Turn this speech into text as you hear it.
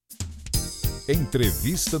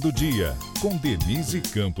Entrevista do dia, com Denise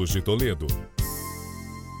Campos de Toledo.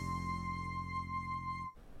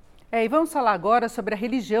 E vamos falar agora sobre a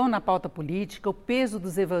religião na pauta política, o peso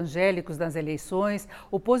dos evangélicos nas eleições,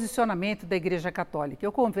 o posicionamento da Igreja Católica.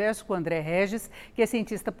 Eu converso com o André Regis, que é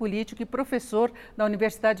cientista político e professor da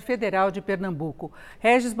Universidade Federal de Pernambuco.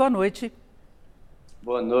 Regis, boa noite.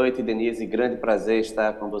 Boa noite, Denise. Grande prazer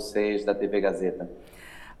estar com vocês da TV Gazeta.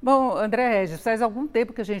 Bom, André Regis, faz algum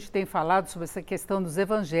tempo que a gente tem falado sobre essa questão dos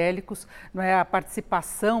evangélicos, não é, a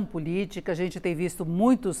participação política. A gente tem visto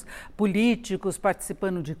muitos políticos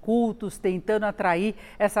participando de cultos, tentando atrair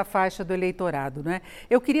essa faixa do eleitorado, não é?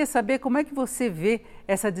 Eu queria saber como é que você vê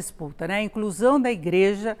essa disputa, né? A inclusão da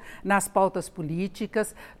igreja nas pautas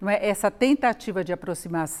políticas, não é? Essa tentativa de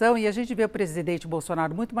aproximação, e a gente vê o presidente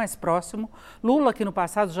Bolsonaro muito mais próximo. Lula, que no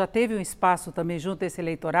passado já teve um espaço também junto a esse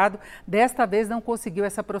eleitorado, desta vez não conseguiu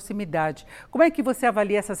essa proximidade. Como é que você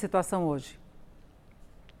avalia essa situação hoje?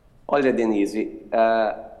 Olha, Denise,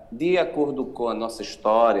 de acordo com a nossa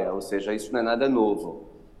história, ou seja, isso não é nada novo.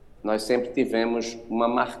 Nós sempre tivemos uma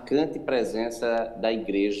marcante presença da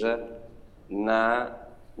igreja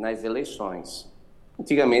nas eleições.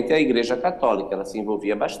 Antigamente, a Igreja Católica, ela se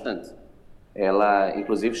envolvia bastante. Ela,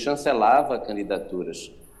 inclusive, chancelava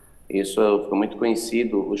candidaturas. Isso ficou muito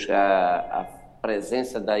conhecido, a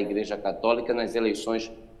presença da Igreja Católica nas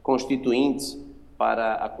eleições constituintes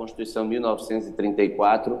para a Constituição de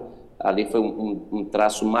 1934. Ali foi um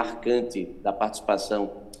traço marcante da participação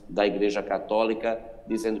da Igreja Católica,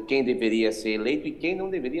 dizendo quem deveria ser eleito e quem não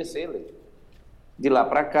deveria ser eleito. De lá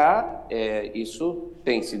para cá, isso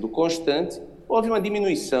tem sido constante. Houve uma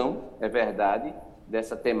diminuição, é verdade,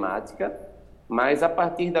 dessa temática, mas a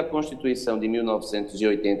partir da Constituição de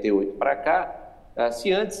 1988 para cá,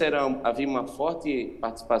 se antes havia uma forte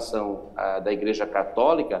participação da Igreja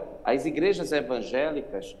Católica, as igrejas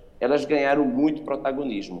evangélicas, elas ganharam muito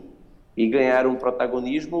protagonismo. E ganharam um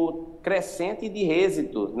protagonismo crescente e de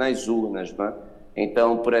êxito nas urnas, né?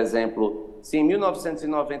 Então, por exemplo, se em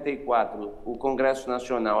 1994 o Congresso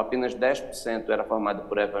Nacional apenas 10% era formado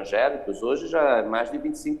por evangélicos, hoje já é mais de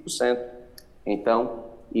 25%. Então,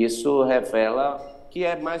 isso revela que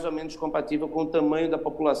é mais ou menos compatível com o tamanho da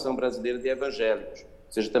população brasileira de evangélicos.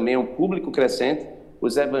 Ou seja, também é um público crescente,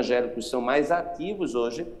 os evangélicos são mais ativos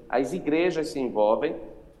hoje, as igrejas se envolvem,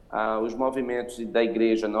 os movimentos da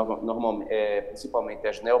igreja, principalmente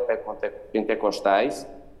as neopentecostais.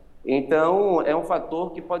 Então, é um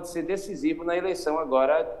fator que pode ser decisivo na eleição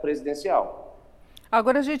agora presidencial.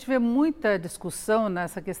 Agora a gente vê muita discussão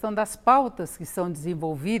nessa questão das pautas que são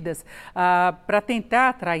desenvolvidas para tentar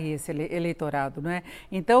atrair esse eleitorado, não é?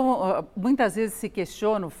 Então, muitas vezes se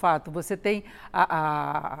questiona o fato, você tem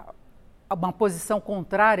uma posição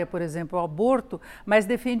contrária, por exemplo, ao aborto, mas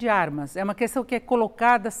defende armas. É uma questão que é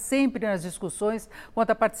colocada sempre nas discussões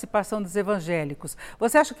quanto à participação dos evangélicos.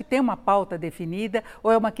 Você acha que tem uma pauta definida ou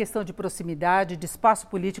é uma questão de proximidade, de espaço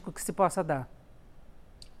político que se possa dar?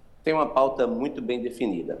 Tem uma pauta muito bem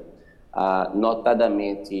definida,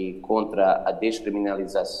 notadamente contra a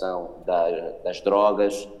descriminalização das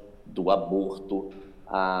drogas, do aborto,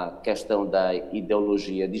 a questão da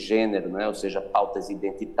ideologia de gênero, não é? Ou seja, pautas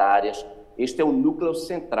identitárias. Este é o núcleo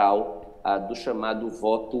central do chamado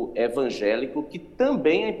voto evangélico, que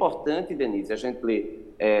também é importante, Denise, a gente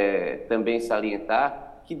também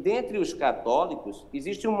salientar que dentre os católicos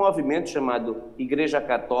existe um movimento chamado Igreja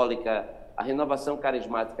Católica, a Renovação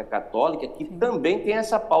Carismática Católica, que também tem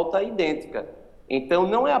essa pauta idêntica. Então,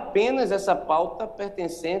 não é apenas essa pauta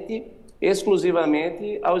pertencente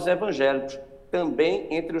exclusivamente aos evangélicos. Também,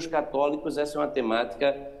 entre os católicos, essa é uma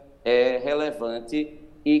temática relevante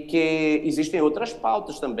e que existem outras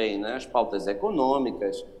pautas também, né? As pautas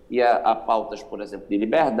econômicas e a pautas, por exemplo, de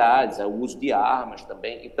liberdades, o uso de armas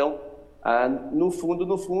também. Então, no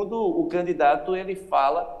fundo, o candidato ele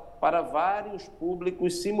fala para vários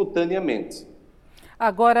públicos simultaneamente.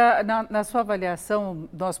 Agora, na sua avaliação,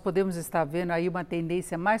 nós podemos estar vendo aí uma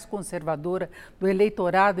tendência mais conservadora do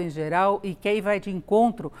eleitorado em geral e que aí vai de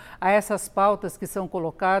encontro a essas pautas que são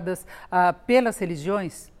colocadas pelas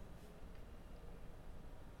religiões?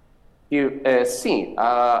 Sim,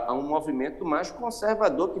 há um movimento mais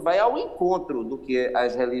conservador que vai ao encontro do que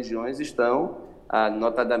as religiões estão,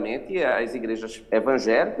 notadamente as igrejas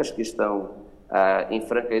evangélicas que estão em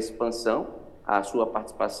franca expansão, a sua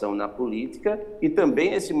participação na política e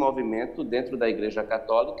também esse movimento dentro da Igreja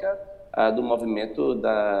Católica, do movimento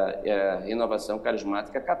da Renovação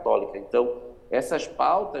Carismática Católica. Então, essas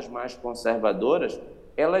pautas mais conservadoras,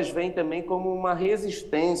 elas vêm também como uma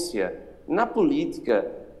resistência na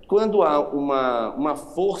política, quando há uma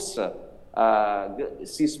força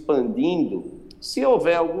se expandindo, se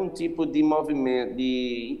houver algum tipo de movimento,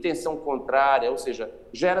 de intenção contrária, ou seja,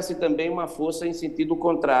 gera-se também uma força em sentido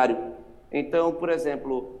contrário. Então, por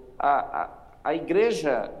exemplo, a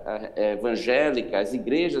igreja evangélica, as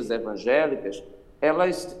igrejas evangélicas,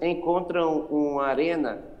 elas encontram uma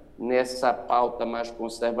arena nessa pauta mais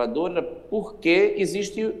conservadora porque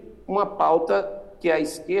existe uma pauta que a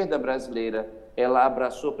esquerda brasileira ela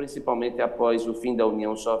abraçou principalmente após o fim da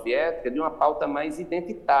União Soviética, de uma pauta mais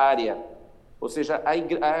identitária. Ou seja, a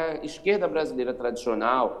esquerda brasileira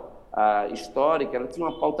tradicional, a histórica, ela tinha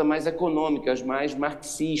uma pauta mais econômica, mais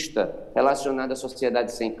marxista, relacionada à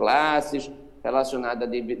sociedade sem classes, relacionada à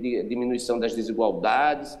diminuição das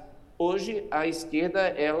desigualdades. Hoje, a esquerda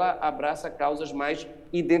ela abraça causas mais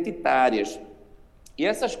identitárias. E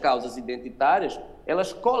essas causas identitárias,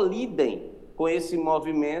 elas colidem com esse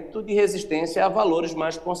movimento de resistência a valores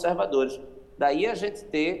mais conservadores. Daí a gente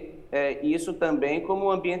ter isso também como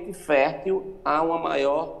um ambiente fértil a uma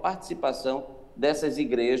maior participação dessas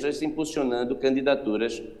igrejas impulsionando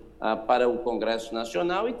candidaturas para o Congresso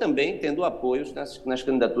Nacional e também tendo apoios nas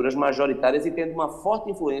candidaturas majoritárias e tendo uma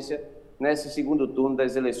forte influência nesse segundo turno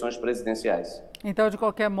das eleições presidenciais. Então, de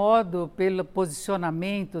qualquer modo, pelo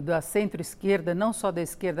posicionamento da centro-esquerda, não só da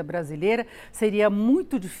esquerda brasileira, seria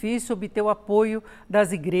muito difícil obter o apoio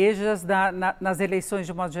das igrejas nas eleições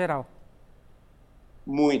de modo geral.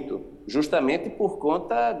 Muito, justamente por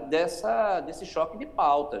conta desse choque de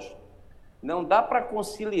pautas. Não dá para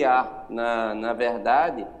conciliar, na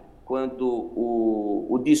verdade, quando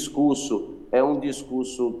o discurso é um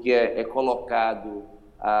discurso que é colocado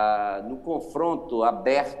no confronto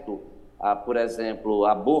aberto, por exemplo,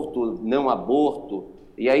 aborto, não aborto,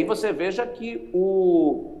 e aí você veja que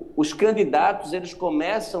os candidatos eles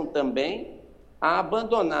começam também a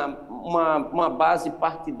abandonar uma base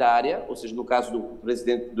partidária, ou seja, no caso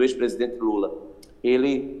do ex-presidente Lula,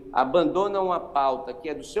 ele abandona uma pauta que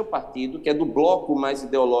é do seu partido, que é do bloco mais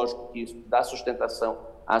ideológico que dá sustentação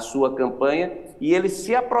à sua campanha, e ele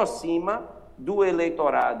se aproxima do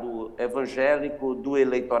eleitorado evangélico, do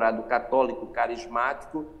eleitorado católico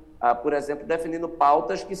carismático, por exemplo, defendendo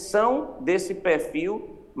pautas que são desse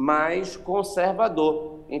perfil mais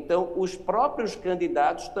conservador. Então, os próprios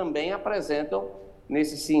candidatos também apresentam,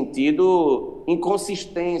 nesse sentido,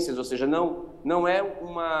 inconsistências, ou seja, não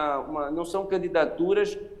são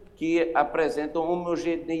candidaturas que apresentam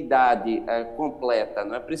homogeneidade completa,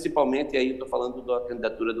 não é? Principalmente, aí estou falando da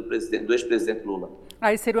candidatura do ex-presidente Lula.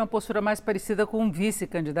 Aí seria uma postura mais parecida com um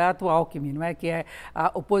vice-candidato Alckmin, não é? Que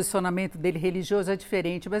o posicionamento dele religioso é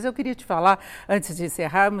diferente. Mas eu queria te falar, antes de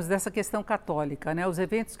encerrarmos, dessa questão católica, né? Os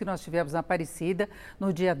eventos que nós tivemos na Aparecida,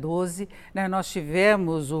 no dia 12, né? Nós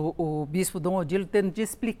tivemos o bispo Dom Odilo tendo de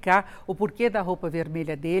explicar o porquê da roupa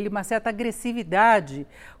vermelha dele, uma certa agressividade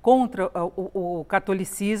contra o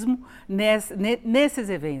catolicismo nesses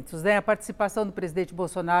eventos, né? A participação do presidente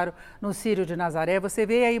Bolsonaro no Círio de Nazaré, você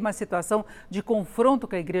vê aí uma situação de confronto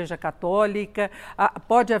com a Igreja Católica,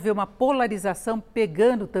 pode haver uma polarização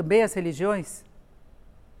pegando também as religiões?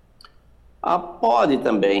 Pode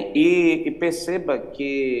também, e perceba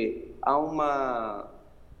que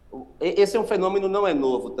esse é um fenômeno não é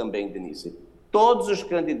novo também, Denise. Todos os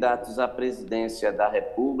candidatos à presidência da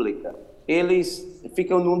República, eles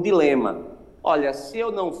ficam num dilema. Olha, se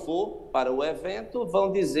eu não for para o evento,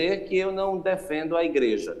 vão dizer que eu não defendo a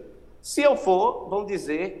igreja. Se eu for, vão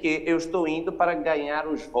dizer que eu estou indo para ganhar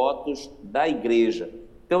os votos da igreja.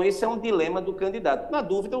 Então, esse é um dilema do candidato. Na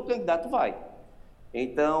dúvida, o candidato vai.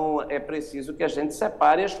 Então, é preciso que a gente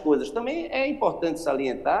separe as coisas. Também é importante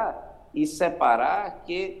salientar e separar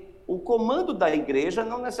que o comando da igreja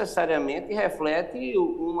não necessariamente reflete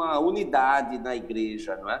uma unidade na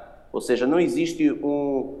igreja, não é? Ou seja, não existe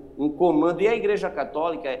um comando. E a Igreja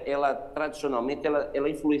Católica, ela tradicionalmente, ela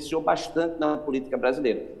influenciou bastante na política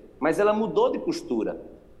brasileira. Mas ela mudou de postura.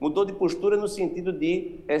 Mudou de postura no sentido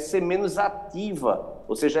de ser menos ativa.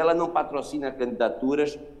 Ou seja, ela não patrocina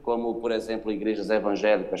candidaturas, como, por exemplo, igrejas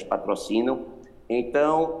evangélicas patrocinam.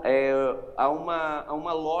 Então, há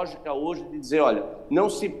uma lógica hoje de dizer, olha, não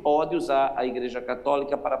se pode usar a Igreja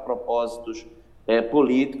Católica para propósitos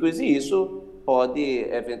políticos, e isso pode,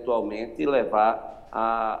 eventualmente, levar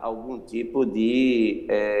a algum tipo de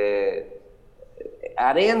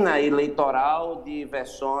arena eleitoral de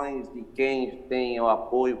versões de quem tem o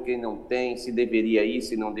apoio, quem não tem, se deveria ir,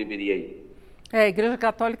 se não deveria ir. A Igreja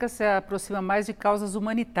Católica se aproxima mais de causas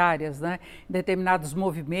humanitárias, né? Em determinados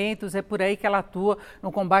movimentos, é por aí que ela atua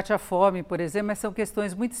no combate à fome, por exemplo, mas são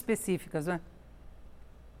questões muito específicas, né?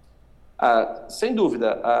 Sem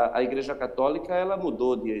dúvida, a Igreja Católica ela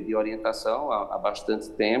mudou de orientação há bastante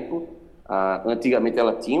tempo. Antigamente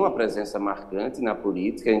ela tinha uma presença marcante na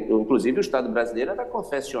política, inclusive o Estado brasileiro era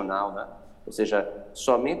confessional, né? Ou seja,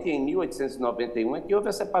 somente em 1891 é que houve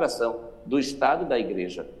a separação do Estado e da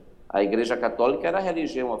Igreja. A Igreja Católica era a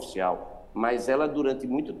religião oficial, mas ela, durante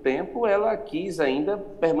muito tempo, ela quis ainda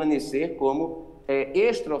permanecer como,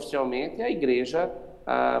 extraoficialmente, a Igreja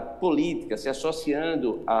política, se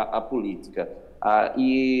associando à política.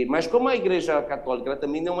 Mas como a Igreja Católica ela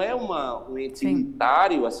também não é um ente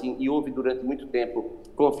unitário, assim, e houve durante muito tempo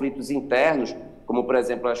conflitos internos, como, por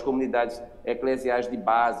exemplo, as comunidades eclesiais de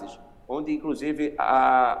bases, onde, inclusive,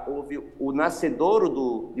 houve o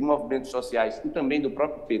nascedouro de movimentos sociais e também do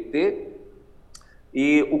próprio PT,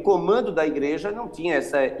 e o comando da Igreja não tinha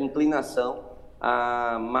essa inclinação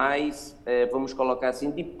mais, vamos colocar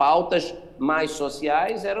assim, de pautas mais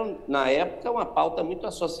sociais, eram, na época, uma pauta muito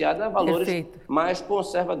associada a valores mais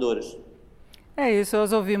conservadores. É isso,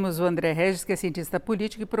 nós ouvimos o André Regis, que é cientista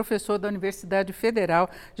político e professor da Universidade Federal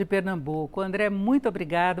de Pernambuco. André, muito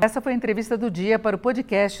obrigado. Essa foi a entrevista do dia para o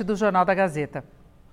podcast do Jornal da Gazeta.